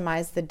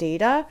customize the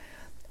data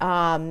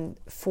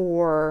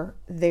for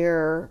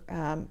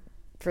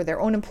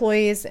their own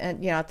employees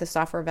and at the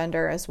software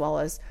vendor, as well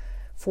as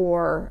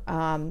for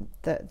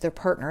the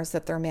partners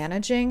that they're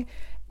managing.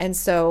 And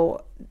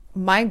so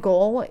my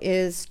goal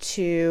is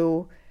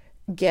to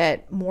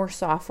get more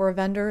software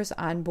vendors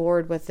on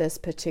board with this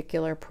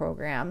particular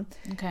program.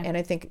 Okay. And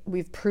I think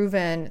we've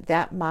proven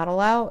that model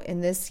out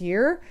in this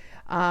year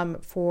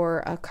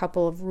for a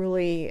couple of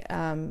really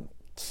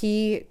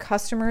key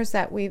customers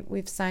that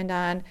we've signed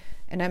on,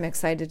 and I'm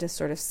excited to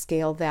sort of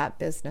scale that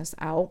business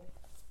out.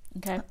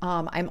 Okay.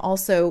 I'm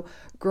also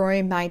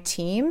growing my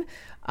team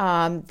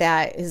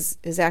that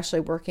is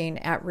actually working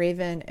at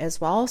Raven as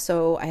well.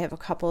 So I have a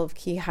couple of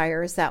key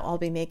hires that I'll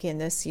be making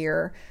this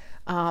year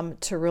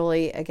to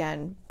really,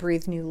 again,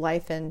 breathe new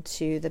life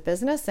into the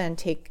business and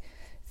take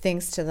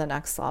things to the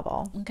next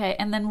level. Okay.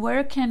 And then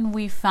where can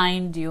we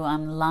find you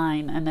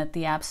online and at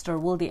the App Store?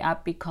 Will the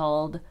app be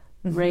called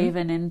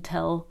Raven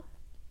Intel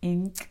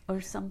Inc.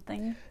 or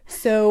something?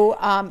 So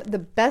the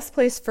best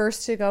place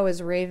first to go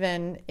is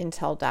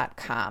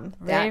ravenintel.com.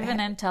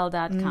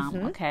 Ravenintel.com,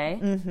 okay.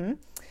 Mm-hmm.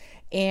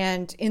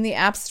 And in the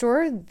App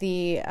Store,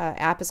 the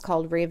app is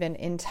called Raven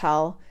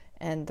Intel,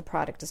 and the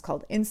product is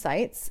called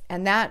Insights.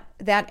 And that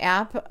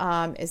app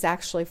is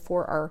actually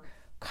for our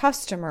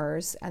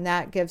customers, and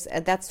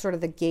that's sort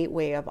of the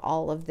gateway of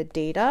all of the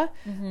data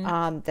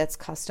that's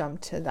custom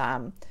to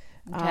them.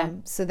 Okay.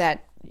 So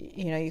that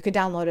you could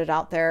download it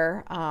out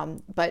there,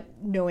 but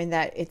knowing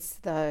that it's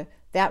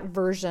that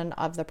version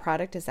of the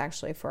product is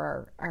actually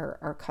for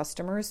our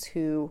customers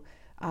who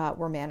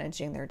we're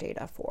managing their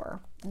data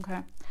for. Okay.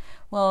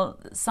 Well,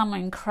 some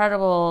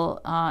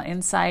incredible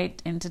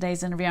insight in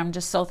today's interview. I'm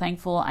just so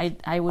thankful.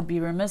 I would be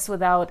remiss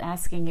without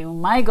asking you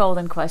my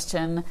golden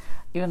question,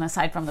 even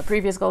aside from the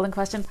previous golden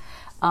question,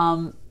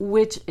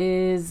 which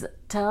is,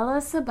 tell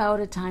us about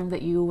a time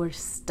that you were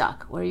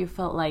stuck, where you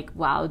felt like,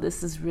 wow,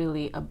 this is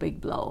really a big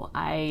blow.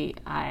 I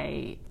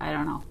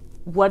don't know.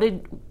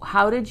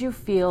 How did you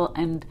feel,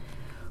 and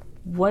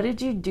what did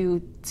you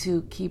do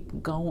to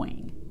keep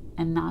going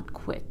and not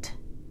quit?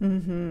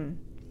 Mm-hmm.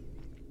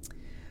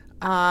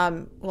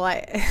 Well,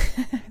 I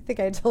think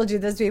I told you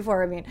this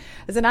before. I mean,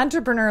 as an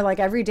entrepreneur, like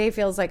every day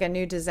feels like a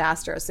new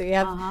disaster. So you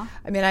have,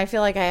 I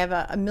feel like I have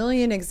a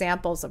million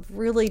examples of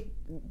really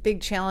big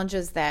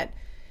challenges that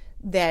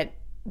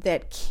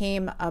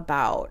came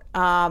about.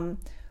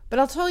 But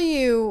I'll tell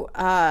you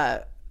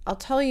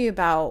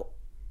about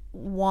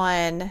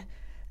one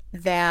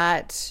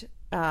that,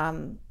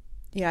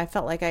 I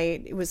felt like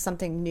it was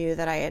something new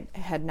that I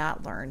had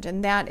not learned.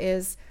 And that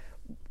is,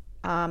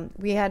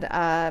 we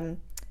had,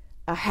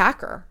 a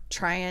hacker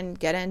try and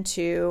get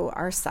into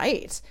our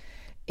site,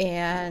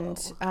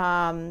 and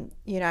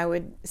I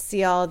would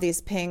see all of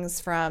these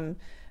pings from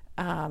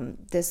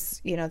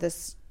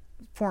this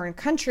foreign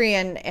country,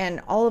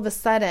 and all of a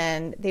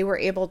sudden they were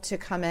able to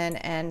come in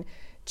and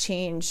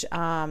change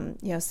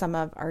some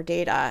of our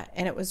data,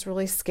 and it was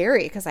really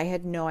scary because I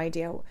had no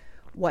idea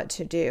what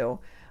to do.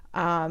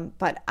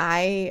 But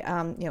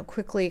I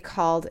quickly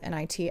called an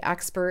IT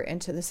expert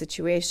into the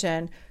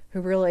situation, who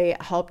really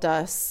helped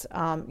us,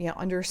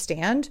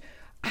 understand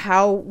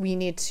how we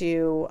need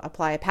to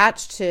apply a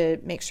patch to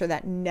make sure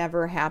that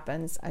never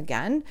happens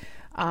again.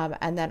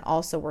 And then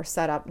also we're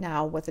set up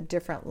now with a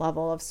different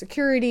level of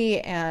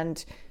security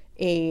and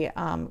a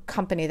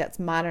company that's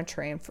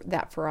monitoring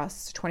that for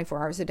us 24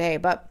 hours a day.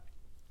 But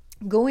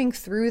going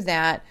through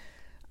that,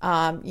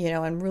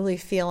 and really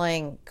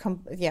feeling,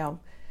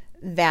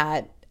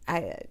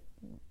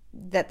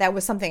 that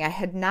was something I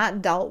had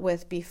not dealt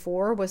with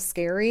before was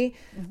scary.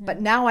 Mm-hmm. But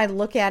now I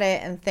look at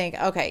it and think,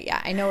 okay,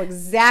 yeah, I know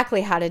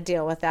exactly how to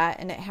deal with that.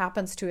 And it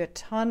happens to a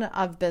ton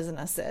of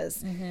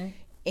businesses. Mm-hmm.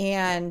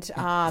 And,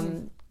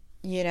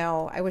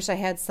 I wish I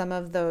had some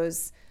of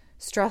those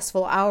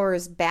stressful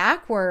hours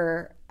back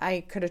where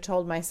I could have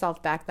told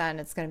myself back then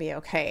it's going to be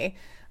okay.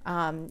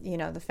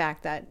 The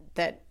fact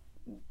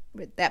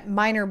that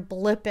minor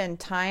blip in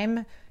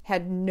time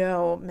had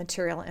no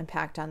material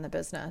impact on the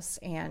business.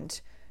 And,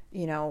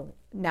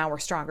 now we're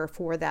stronger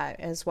for that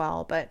as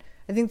well. But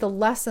I think the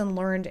lesson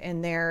learned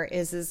in there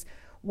is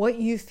what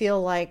you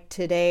feel like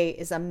today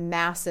is a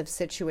massive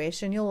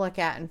situation you'll look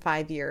at in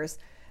 5 years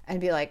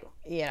and be like,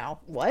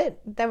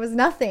 what? That was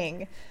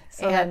nothing.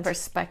 So that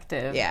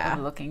perspective of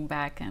looking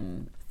back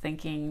and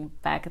thinking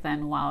back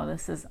then, wow,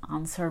 this is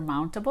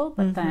unsurmountable.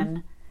 But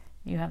then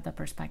you have the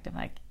perspective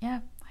like,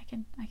 yeah, I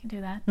can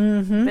do that.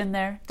 Been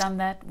there, done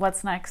that.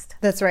 What's next?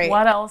 That's right.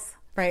 What else?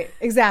 Right,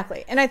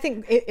 exactly. And I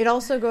think it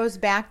also goes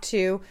back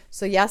to,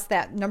 so yes,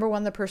 that number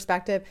one, the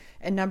perspective,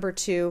 and number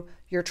two,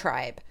 your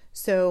tribe.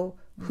 So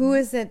who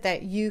is it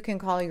that you can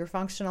call your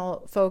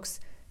functional folks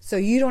so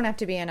you don't have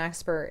to be an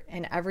expert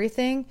in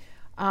everything?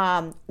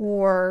 Also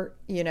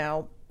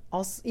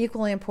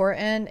equally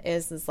important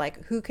is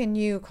like, who can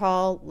you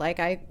call,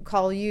 like I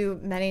call you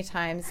many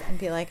times and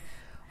be like,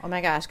 oh my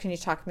gosh, can you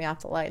talk me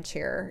off the ledge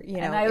here?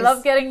 And I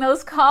love getting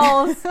those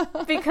calls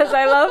because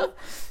I love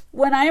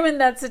when I'm in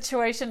that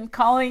situation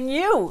calling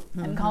you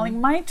and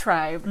calling my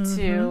tribe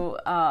to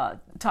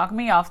talk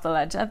me off the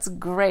ledge. That's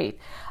great.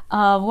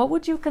 What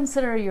would you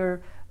consider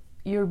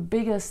your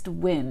biggest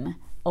win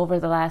over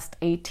the last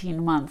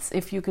 18 months?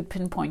 If you could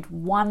pinpoint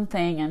one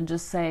thing and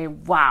just say,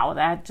 wow,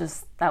 that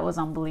was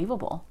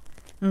unbelievable.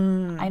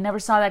 I never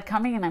saw that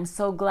coming and I'm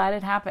so glad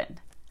it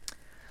happened.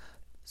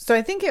 So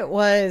I think it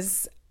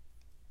was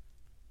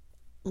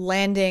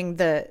landing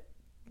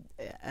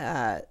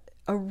a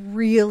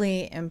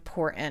really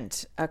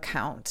important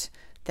account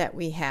that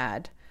we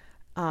had.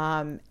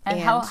 And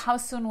how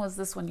soon was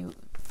this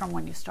from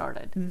when you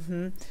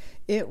started?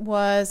 It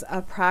was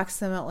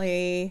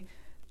approximately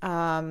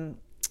 8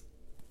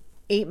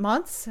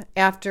 months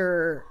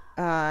after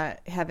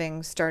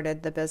having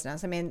started the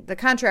business. I mean, the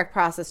contract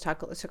process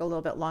took a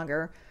little bit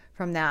longer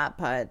from that,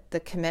 but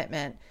the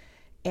commitment.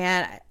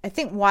 And I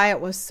think why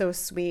it was so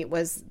sweet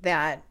was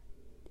that,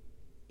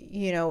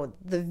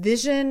 the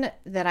vision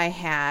that I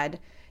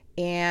had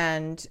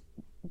and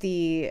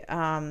the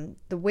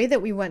way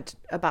that we went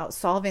about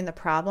solving the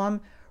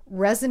problem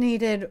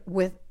resonated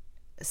with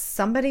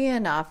somebody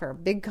enough, or a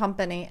big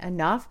company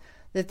enough,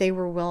 that they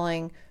were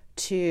willing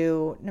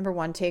to, number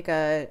one, take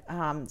a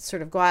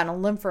sort of go out on a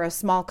limb for a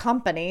small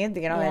company,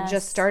 that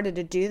just started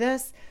to do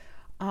this,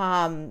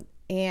 but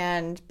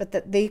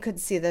that they could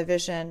see the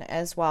vision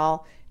as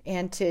well,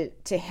 and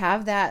to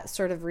have that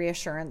sort of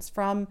reassurance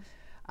from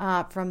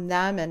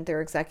them and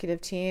their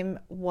executive team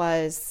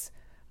was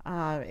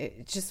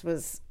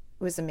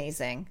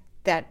amazing.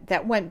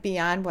 That went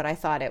beyond what I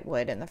thought it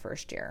would in the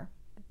first year.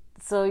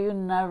 So you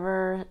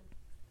never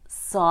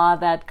saw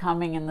that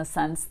coming, in the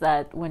sense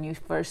that when you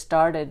first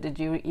started, did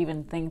you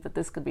even think that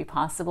this could be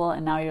possible?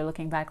 And now you're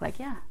looking back like,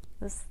 yeah,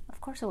 this,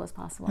 of course it was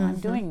possible. I'm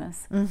doing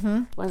this.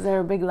 Was there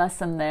a big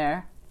lesson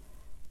there?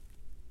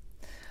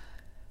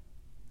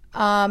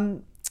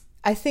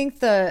 I think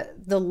the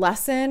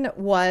lesson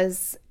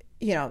was,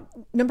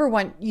 number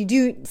one,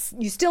 you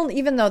still,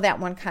 even though that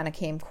one kind of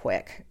came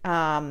quick,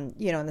 in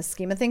the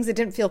scheme of things, it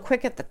didn't feel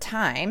quick at the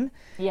time.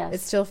 Yes. It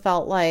still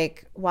felt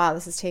like, wow,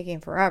 this is taking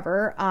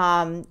forever.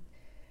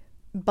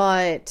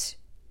 But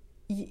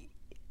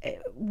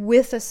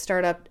with a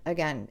startup,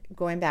 again,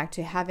 going back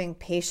to having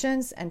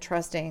patience and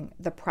trusting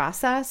the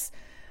process,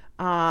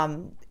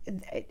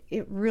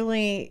 it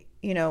really,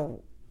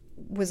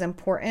 was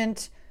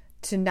important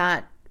to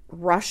not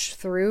rush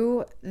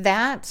through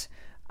that,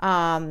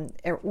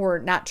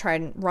 or not try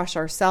and rush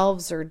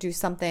ourselves or do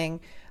something,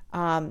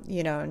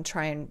 and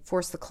try and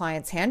force the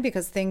client's hand,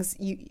 because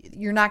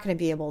you're not going to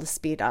be able to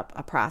speed up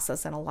a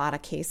process in a lot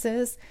of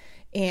cases,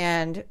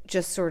 and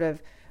just sort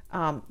of,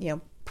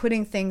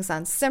 putting things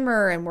on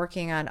simmer and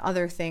working on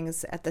other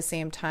things at the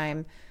same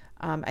time,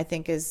 I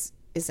think is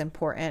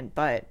important.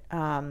 But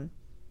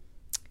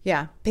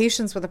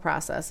patience with the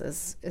process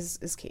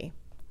is key.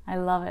 I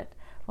love it.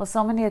 Well,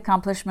 so many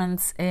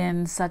accomplishments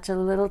in such a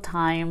little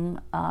time.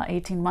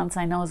 18 months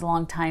I know is a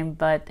long time,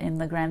 but in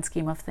the grand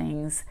scheme of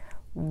things,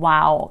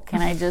 wow.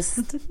 Can I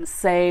just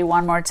say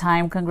one more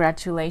time,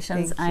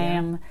 congratulations. Thank you. I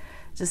am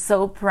just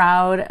so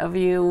proud of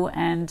you,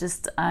 and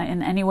just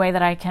in any way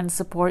that I can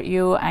support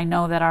you. I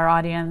know that our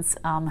audience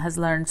has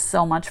learned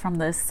so much from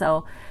this.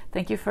 So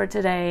thank you for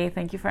today.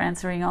 Thank you for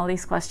answering all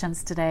these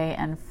questions today,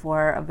 and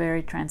for a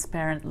very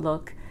transparent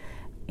look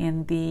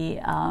in the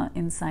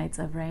insights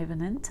of Raven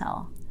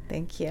Intel.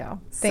 Thank you.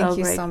 Thank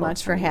you so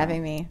much for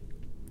having me.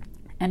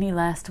 Any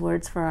last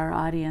words for our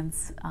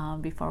audience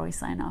before we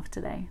sign off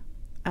today?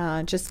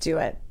 Just do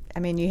it. I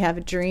mean, you have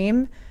a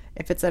dream.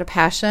 If it's a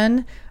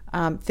passion,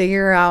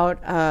 figure out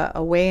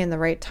a way in the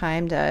right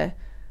time to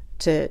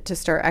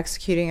start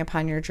executing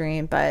upon your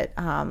dream. But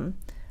on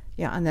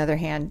the other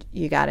hand,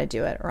 you got to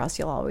do it, or else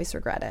you'll always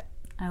regret it.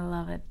 I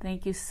love it.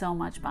 Thank you so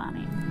much,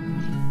 Bonnie.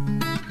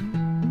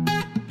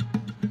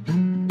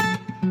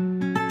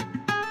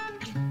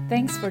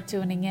 Thanks for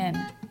tuning in.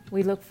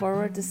 We look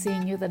forward to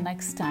seeing you the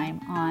next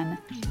time on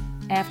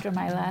After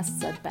My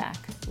Last Setback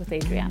with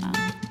Adriana.